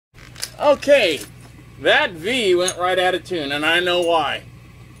Okay, that V went right out of tune, and I know why.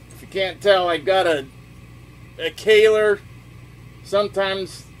 If you can't tell, I got a Kaler.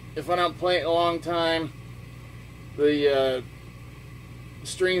 Sometimes, if I don't play it a long time, the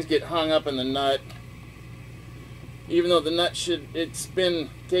strings get hung up in the nut. Even though the nut it's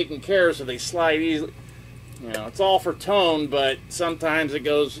been taken care of, so they slide easily. You know, it's all for tone, but sometimes it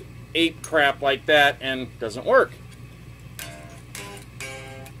goes ape crap like that and doesn't work.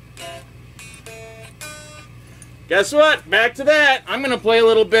 Guess what? Back to that. I'm going to play a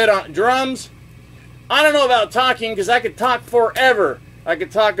little bit on drums. I don't know about talking because I could talk forever. I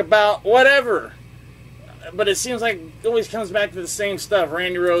could talk about whatever. But it seems like it always comes back to the same stuff.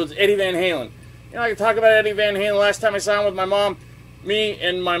 Randy Rhoads, Eddie Van Halen. You know, I could talk about Eddie Van Halen. Last time I saw him with my mom, me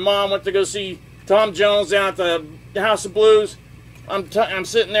and my mom went to go see Tom Jones down at the House of Blues. I'm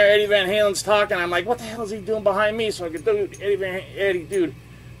sitting there, Eddie Van Halen's talking. I'm like, what the hell is he doing behind me? So I could do Eddie, dude.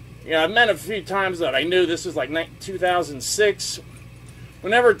 Yeah, I've met him a few times that I knew. This was like 2006.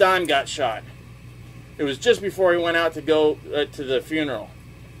 Whenever Don got shot. It was just before he went out to go to the funeral.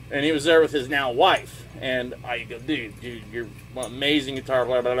 And he was there with his now wife. And I go, dude, you're an amazing guitar,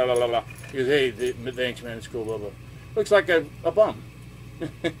 blah, blah, blah, blah, blah. He goes, hey, thanks, man, it's cool, blah, blah. Looks like a bum.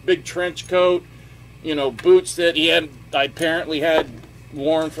 Big trench coat, you know, boots that I apparently had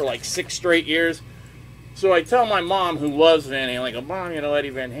worn for like 6 straight years. So I tell my mom, who loves Van Halen, I go, Mom, you know, Eddie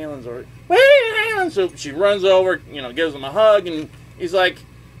Van Halen's over. So she runs over, you know, gives him a hug, and he's like,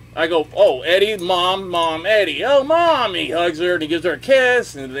 I go, oh, Eddie, Mom, Eddie, oh, Mom. He hugs her and he gives her a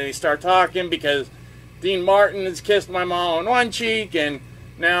kiss, and then they start talking because Dean Martin has kissed my mom on one cheek, and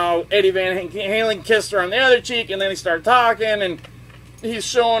now Eddie Van Halen kissed her on the other cheek, and then they start talking, and he's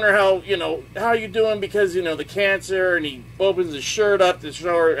showing her how, you know, how you doing because, you know, the cancer, and he opens his shirt up to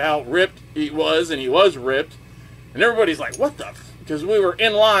show her how ripped he was, and he was ripped. And everybody's like, what the f? Because we were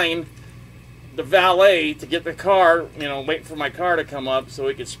in line, the valet, to get the car, you know, waiting for my car to come up so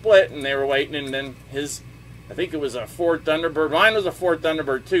we could split, and they were waiting, and then his, I think it was a Ford Thunderbird. Mine was a Ford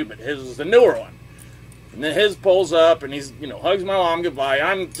Thunderbird too, but his was the newer one. And then his pulls up, and he's, you know, hugs my mom goodbye.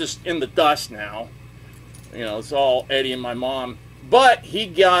 I'm just in the dust now. You know, it's all Eddie and my mom. But he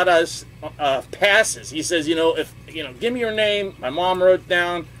got us passes. He says, you know, if, you know, give me your name. My mom wrote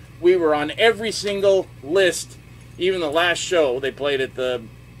down. We were on every single list. Even the last show they played at the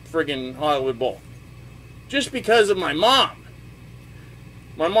friggin' Hollywood Bowl. Just because of my mom.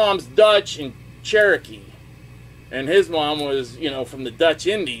 My mom's Dutch and Cherokee. And his mom was, you know, from the Dutch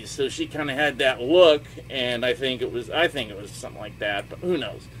Indies. So she kind of had that look. And I think it was something like that. But who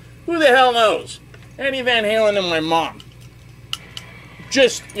knows? Who the hell knows? Eddie Van Halen and my mom.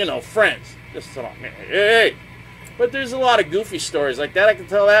 Just, you know, friends. Just thought, man, hey. But there's a lot of goofy stories like that. I could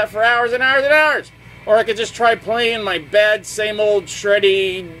tell that for hours and hours and hours. Or I could just try playing my bad, same old,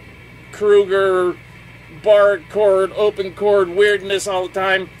 shreddy, Kruger, bar chord, open chord weirdness all the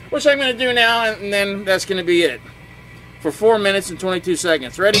time. Which I'm going to do now, and then that's going to be it. For 4 minutes and 22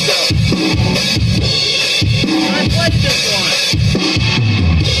 seconds. Ready, go. I played this one.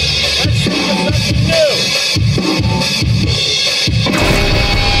 Let's think of something new.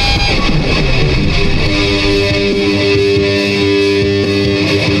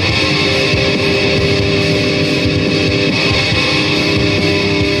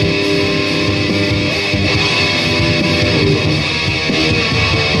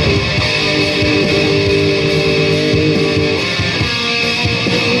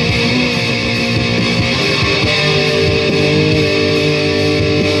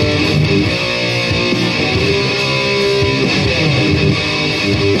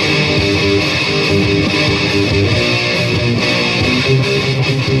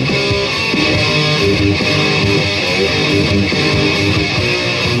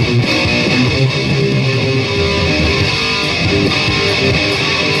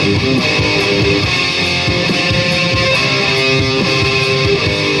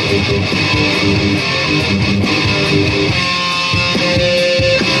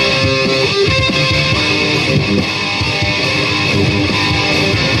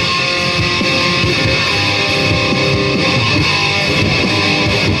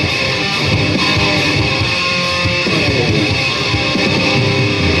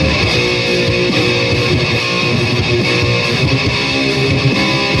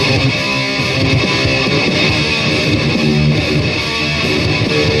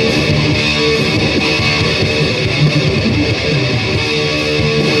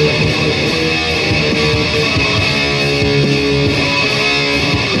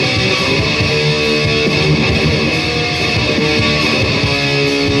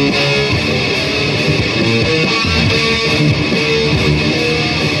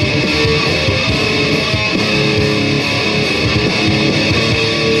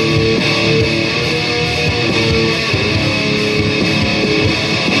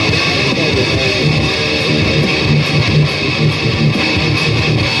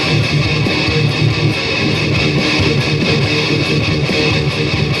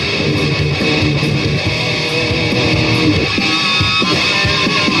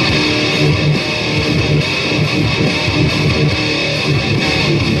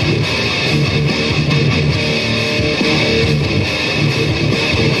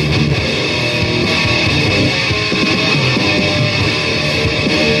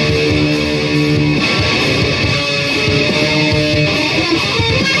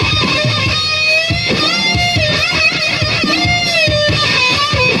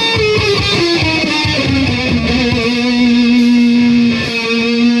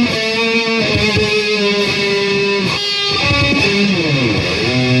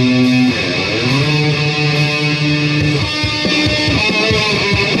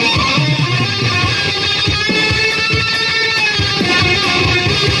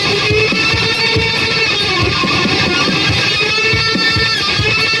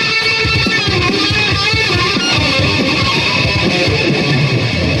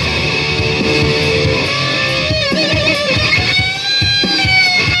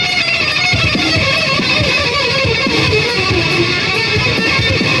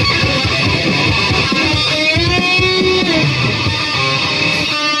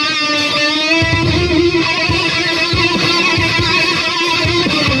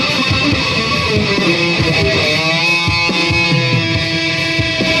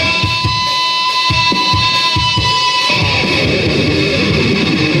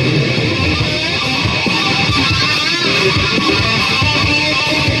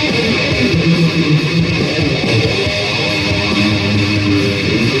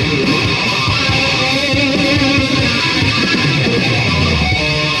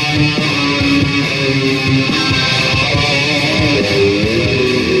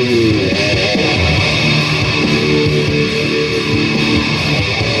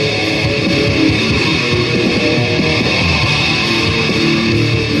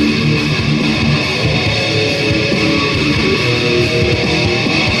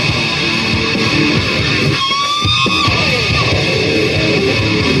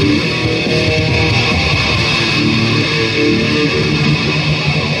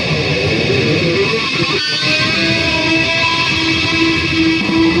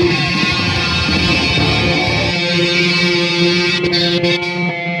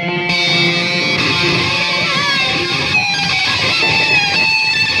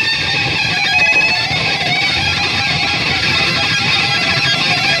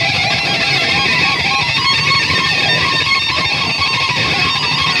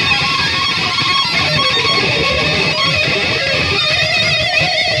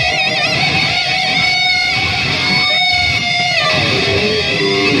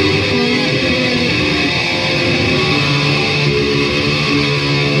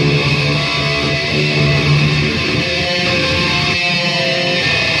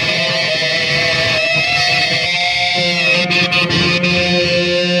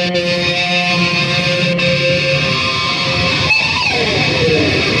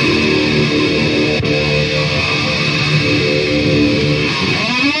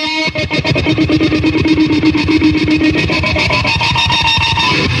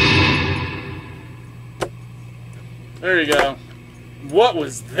 There you go. What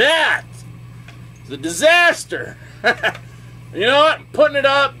was that? It's a disaster. You know what? I'm putting it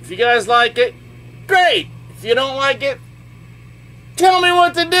up. If you guys like it, great. If you don't like it, tell me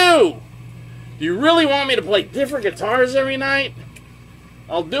what to do. Do you really want me to play different guitars every night?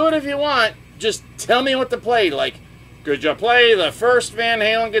 I'll do it if you want. Just tell me what to play. Like, could you play the first Van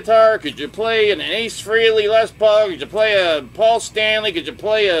Halen guitar? Could you play an Ace Frehley Les Paul? Could you play a Paul Stanley? Could you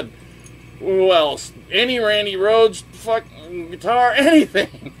play a, who else? Any Randy Rhoads fucking guitar?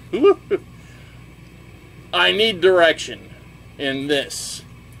 Anything. I need direction in this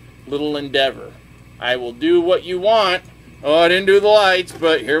little endeavor. I will do what you want. Oh, I didn't do the lights,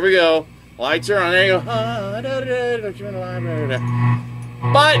 but here we go. Lights are on. There you go.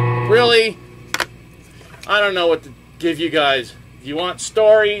 But really, I don't know what to give you guys. Do you want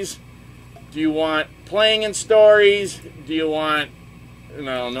stories? Do you want playing in stories? Do you want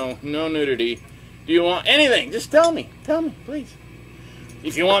no nudity? Do you want anything? Just tell me. Tell me, please.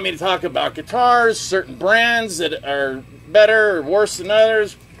 If you want me to talk about guitars, certain brands that are better or worse than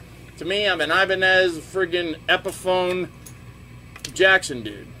others, to me, I'm an Ibanez friggin' Epiphone Jackson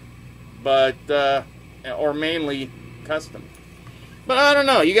dude. But, or mainly custom. But I don't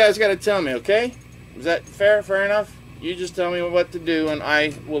know. You guys got to tell me, okay? Is that fair? Fair enough? You just tell me what to do, and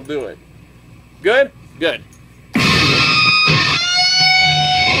I will do it. Good? Good.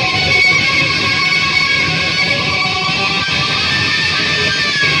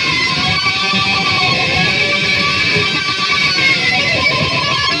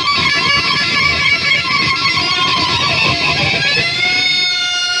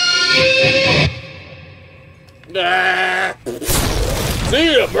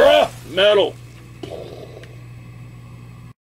 See ya, bruh. Metal.